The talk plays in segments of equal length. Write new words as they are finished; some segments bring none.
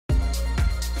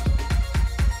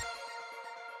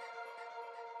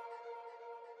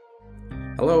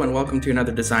Hello and welcome to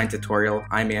another design tutorial.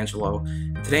 I'm Angelo.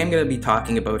 Today I'm going to be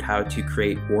talking about how to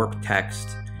create warp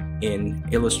text in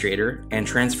Illustrator and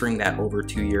transferring that over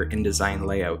to your InDesign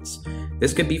layouts.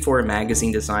 This could be for a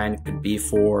magazine design, it could be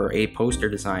for a poster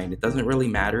design, it doesn't really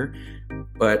matter.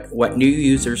 But what new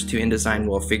users to InDesign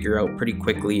will figure out pretty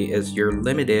quickly is you're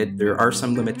limited. There are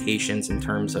some limitations in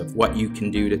terms of what you can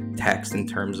do to text in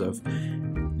terms of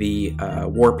the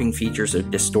warping features or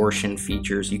distortion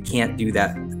features. You can't do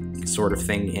that sort of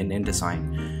thing in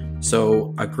InDesign.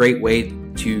 So a great way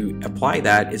to apply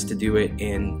that is to do it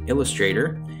in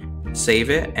Illustrator,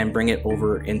 save it, and bring it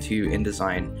over into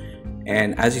InDesign.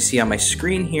 And as you see on my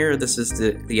screen here, this is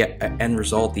the end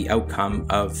result, the outcome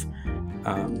of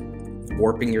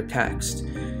warping your text.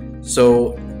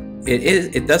 So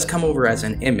it does come over as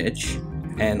an image,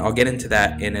 and I'll get into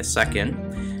that in a second.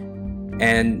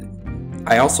 And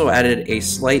I also added a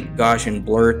slight Gaussian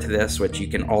blur to this, which you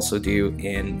can also do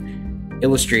in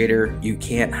Illustrator. You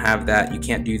can't have that, you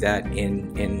can't do that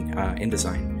in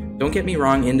InDesign. Don't get me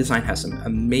wrong, InDesign has some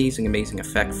amazing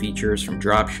effect features, from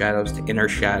drop shadows to inner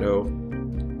shadow,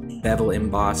 bevel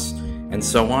emboss, and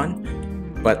so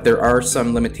on. But there are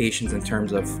some limitations in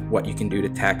terms of what you can do to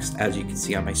text, as you can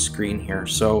see on my screen here.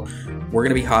 So we're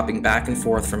going to be hopping back and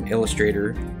forth from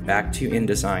Illustrator back to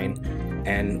InDesign,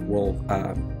 and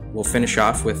we'll finish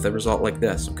off with a result like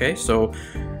this. Okay, so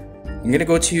I'm going to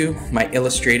go to my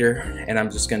Illustrator and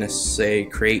I'm just going to say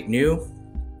create new.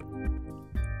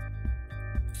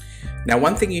 Now,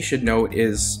 one thing you should note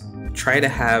is try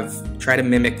to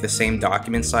mimic the same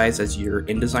document size as your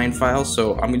InDesign file.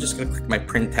 So I'm just going to click my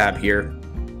print tab here,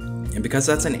 and because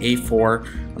that's an A4,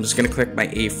 I'm just going to click my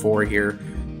A4 here,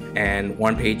 and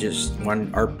one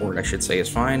artboard I should say is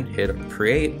fine. Hit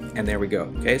create, and there we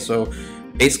go. Okay, so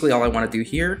basically all I want to do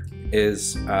here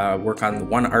is work on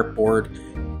one artboard,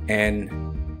 and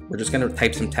we're just going to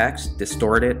type some text,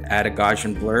 distort it, add a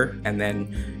Gaussian blur, and then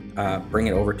bring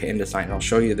it over to InDesign. I'll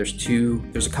show you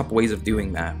there's a couple ways of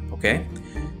doing that. Okay,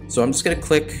 so I'm just going to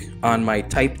click on my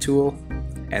type tool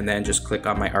and then just click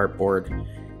on my artboard,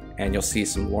 and you'll see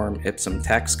some lorem ipsum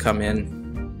text come in.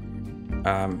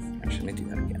 Actually, let me do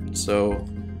that again. So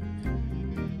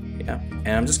yeah, and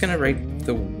I'm just going to write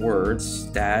the words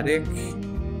static,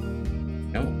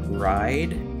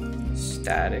 ride,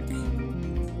 static,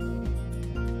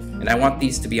 and I want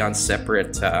these to be on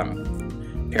separate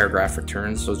paragraph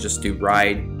returns. So just do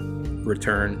ride,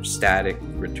 return, static,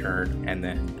 return, and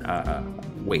then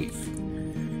wave.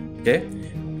 Okay,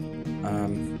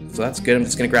 so that's good. I'm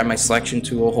just going to grab my selection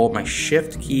tool, hold my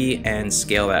shift key, and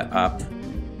scale that up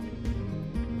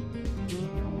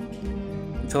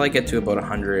until I get to about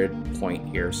 100 point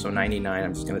here. So 99,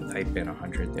 I'm just going to type in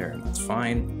 100 there, and that's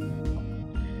fine.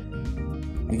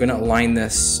 I'm going to align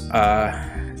this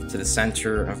to the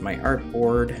center of my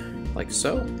artboard like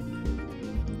so.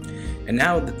 And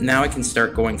now I can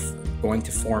start going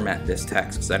to format this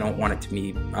text, because I don't want it to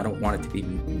be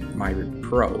Myriad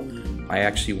Pro. I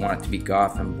actually want it to be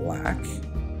Gotham Black.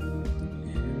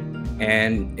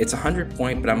 And it's 100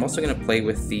 point, but I'm also going to play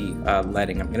with the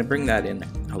leading. I'm going to bring that in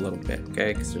a little bit,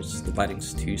 okay? Because the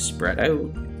leading's too spread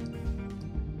out.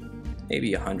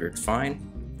 Maybe 100's fine.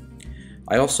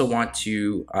 I also want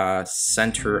to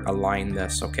center align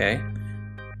this, okay?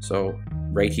 So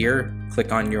right here,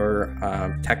 click on your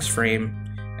text frame,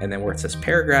 and then where it says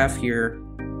paragraph here,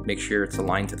 make sure it's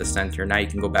aligned to the center. Now you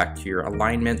can go back to your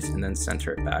alignment and then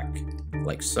center it back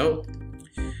like so.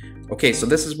 Okay, so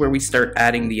this is where we start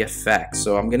adding the effects.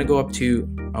 So I'm gonna go up to,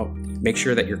 make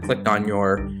sure that you're clicked on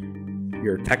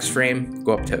your text frame,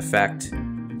 go up to effect,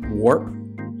 warp,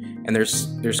 and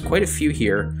there's quite a few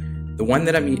here. The one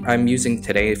that I'm using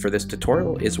today for this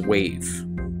tutorial is wave.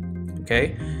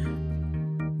 Okay.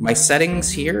 My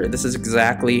settings here, this is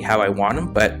exactly how I want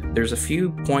them, but there's a few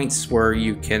points where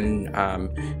you can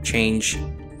change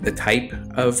the type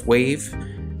of wave,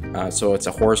 so it's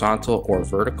a horizontal or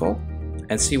vertical,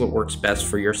 and see what works best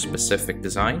for your specific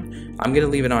design. I'm going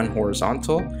to leave it on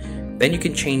horizontal. Then you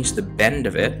can change the bend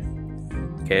of it.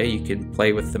 Okay, you can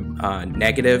play with the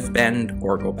negative bend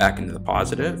or go back into the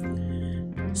positive.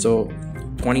 So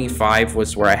 25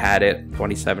 was where I had it,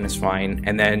 27 is fine,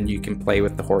 and then you can play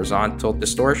with the horizontal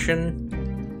distortion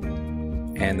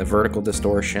and the vertical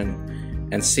distortion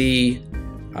and see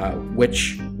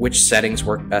which settings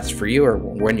work best for you, or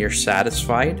when you're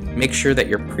satisfied. Make sure that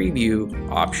your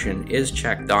preview option is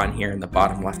checked on here in the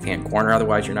bottom left hand corner,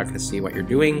 otherwise you're not going to see what you're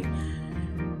doing.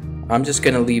 I'm just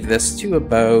going to leave this to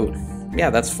about, yeah,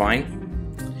 that's fine.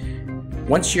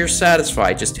 Once you're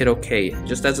satisfied, just hit OK.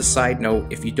 Just as a side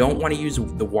note, if you don't want to use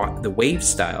the wave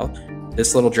style,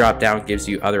 this little drop down gives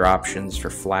you other options for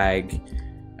flag,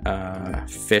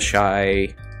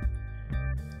 fisheye,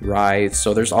 rise.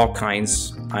 So there's all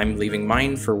kinds. I'm leaving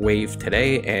mine for wave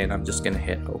today, and I'm just gonna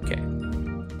hit OK.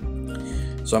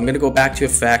 So I'm gonna go back to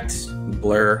effect,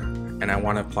 blur, and I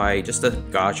want to apply just a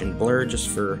Gaussian blur just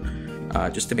for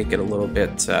just to make it a little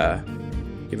bit,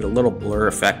 give it a little blur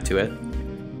effect to it.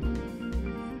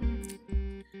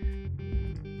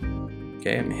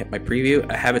 Okay, I'm gonna hit my preview.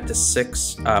 I have it to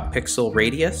 6 pixel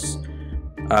radius.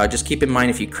 Just keep in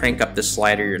mind, if you crank up the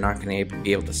slider, you're not going to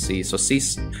be able to see. So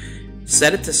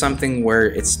set it to something where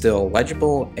it's still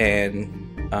legible,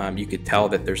 and you could tell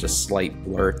that there's a slight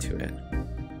blur to it.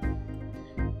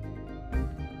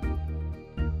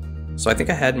 So I think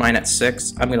I had mine at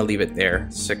 6. I'm going to leave it there.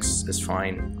 6 is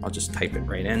fine. I'll just type it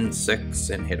right in, 6,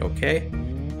 and hit OK.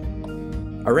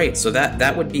 All right, so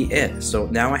that would be it. So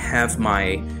now I have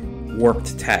my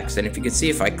warped text, and if you can see,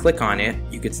 if I click on it,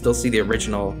 you could still see the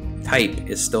original type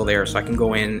is still there, so I can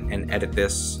go in and edit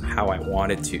this how I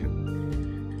wanted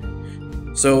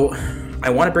to. So I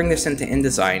want to bring this into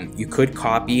InDesign. You could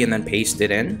copy and then paste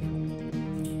it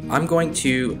in. I'm going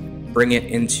to bring it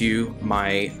into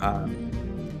my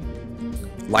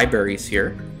libraries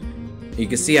here. You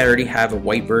can see I already have a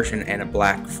white version and a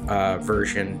black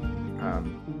version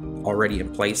already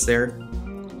in place there.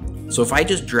 So if I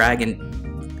just drag and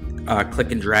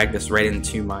click and drag this right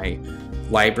into my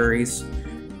libraries,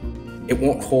 it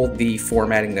won't hold the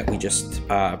formatting that we just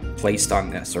placed on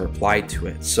this or applied to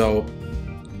it. So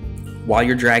while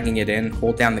you're dragging it in,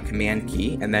 hold down the command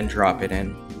key and then drop it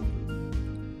in.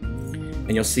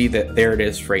 And you'll see that there it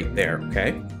is right there,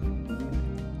 okay?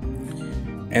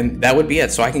 And that would be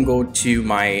it. So I can go to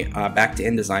my back to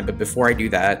InDesign, but before I do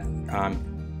that,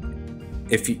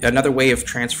 another way of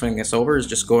transferring this over is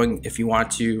just going, if you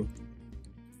want to,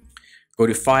 go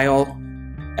to File,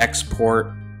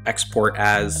 Export, Export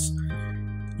As.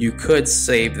 You could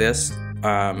save this.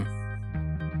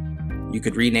 You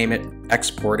could rename it,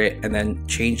 export it, and then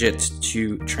change it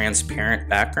to transparent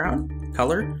background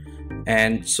color.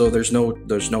 And so there's no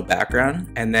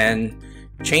background. And then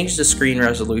change the screen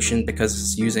resolution, because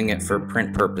it's using it for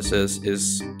print purposes,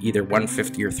 is either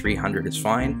 150 or 300 is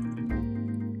fine.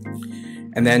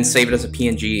 And then save it as a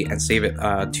PNG and save it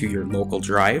to your local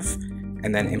drive,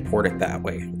 and then import it that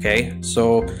way, okay?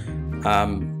 So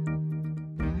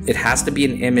it has to be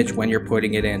an image when you're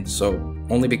putting it in, so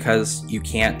only because you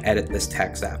can't edit this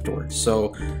text afterwards.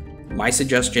 So my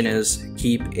suggestion is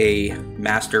keep a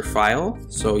master file,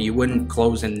 so you wouldn't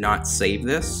close and not save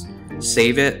this.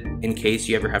 Save it in case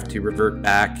you ever have to revert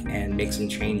back and make some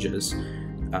changes.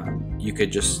 You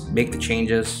could just make the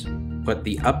changes, put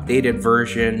the updated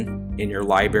version in your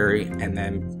library, and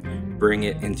then bring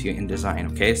it into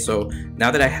InDesign, okay? So now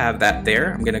that I have that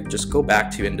there, I'm gonna just go back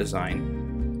to InDesign.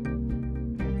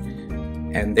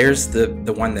 And there's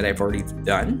the one that I've already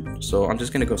done. So I'm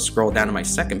just gonna go scroll down to my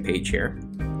second page here.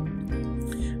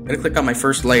 I'm gonna click on my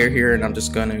first layer here, and I'm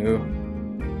just gonna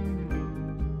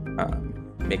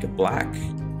make a black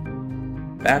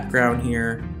background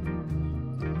here.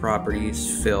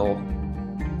 Properties, fill,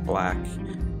 black,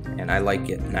 and I like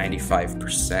it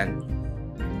 95%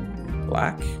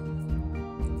 black.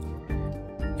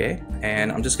 Okay, and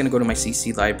I'm just gonna go to my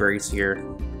CC libraries here,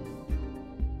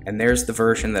 and there's the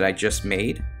version that I just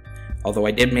made, although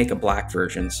I did make a black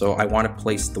version, so I want to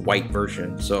place the white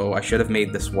version, so I should have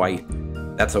made this white.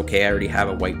 That's okay, I already have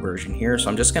a white version here, so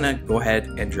I'm just gonna go ahead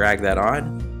and drag that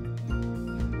on,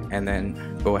 and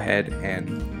then go ahead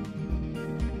and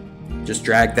just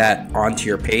drag that onto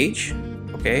your page,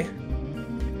 okay?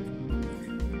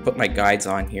 Put my guides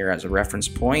on here as a reference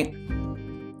point.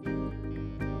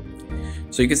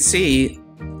 So you can see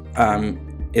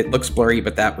it looks blurry,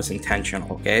 but that was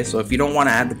intentional, okay? So if you don't want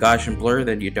to add the Gaussian blur,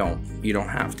 then you don't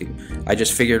have to. I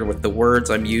just figured with the words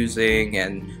I'm using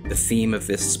and the theme of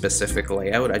this specific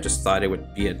layout, I just thought it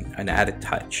would be an added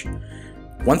touch.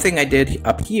 One thing I did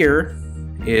up here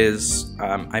is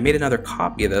I made another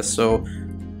copy of this, so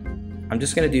I'm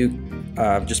just gonna do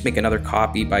just make another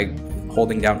copy by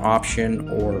holding down Option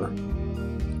or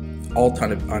Alt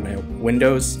on a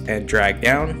Windows and drag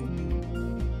down.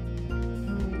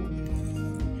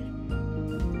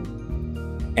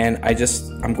 And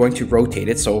I'm going to rotate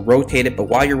it. So rotate it, but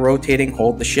while you're rotating,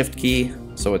 hold the Shift key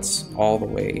so it's all the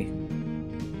way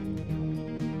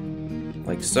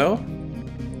like so.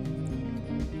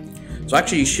 So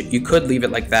actually you could leave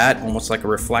it like that, almost like a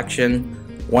reflection.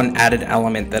 One added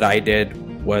element that I did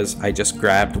was I just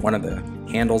grabbed one of the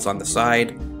handles on the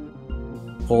side,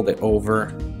 pulled it over,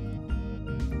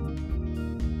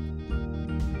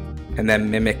 and then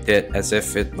mimicked it as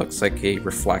if it looks like a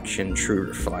reflection, true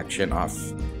reflection off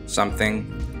something.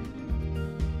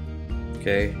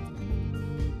 Okay.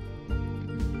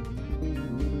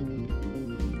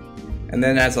 And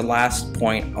then as a last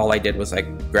point, all I did was I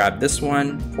grabbed this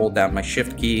one, hold down my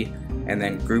Shift key, and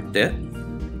then grouped it.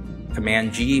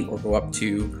 Command G, or go up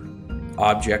to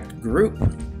Object Group.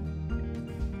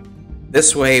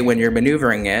 This way, when you're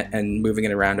maneuvering it and moving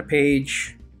it around a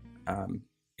page,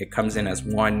 it comes in as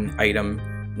one item,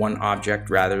 one object,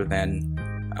 rather than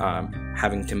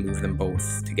having to move them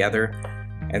both together.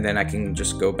 And then I can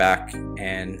just go back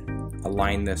and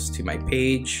align this to my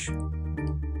page,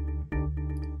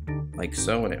 like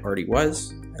so, and it already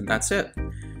was, and that's it.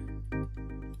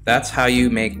 That's how you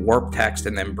make warp text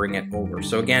and then bring it over.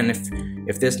 So again,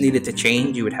 if this needed to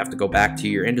change, you would have to go back to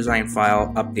your InDesign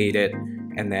file, update it,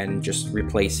 and then just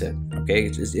replace it.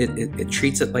 Okay, it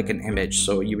treats it like an image,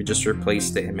 so you would just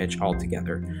replace the image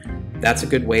altogether. That's a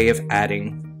good way of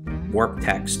adding warp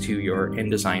text to your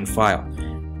InDesign file.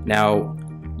 Now,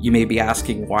 you may be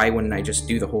asking, why wouldn't I just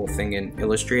do the whole thing in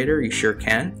Illustrator? You sure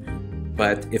can,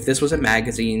 but if this was a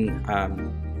magazine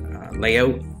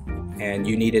layout and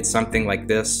you needed something like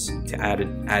this to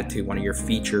add to one of your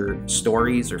feature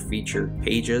stories or feature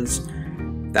pages,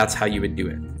 that's how you would do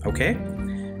it. Okay,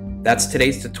 that's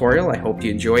today's tutorial. I hope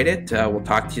you enjoyed it. We'll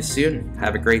talk to you soon.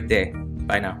 Have a great day.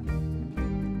 Bye now.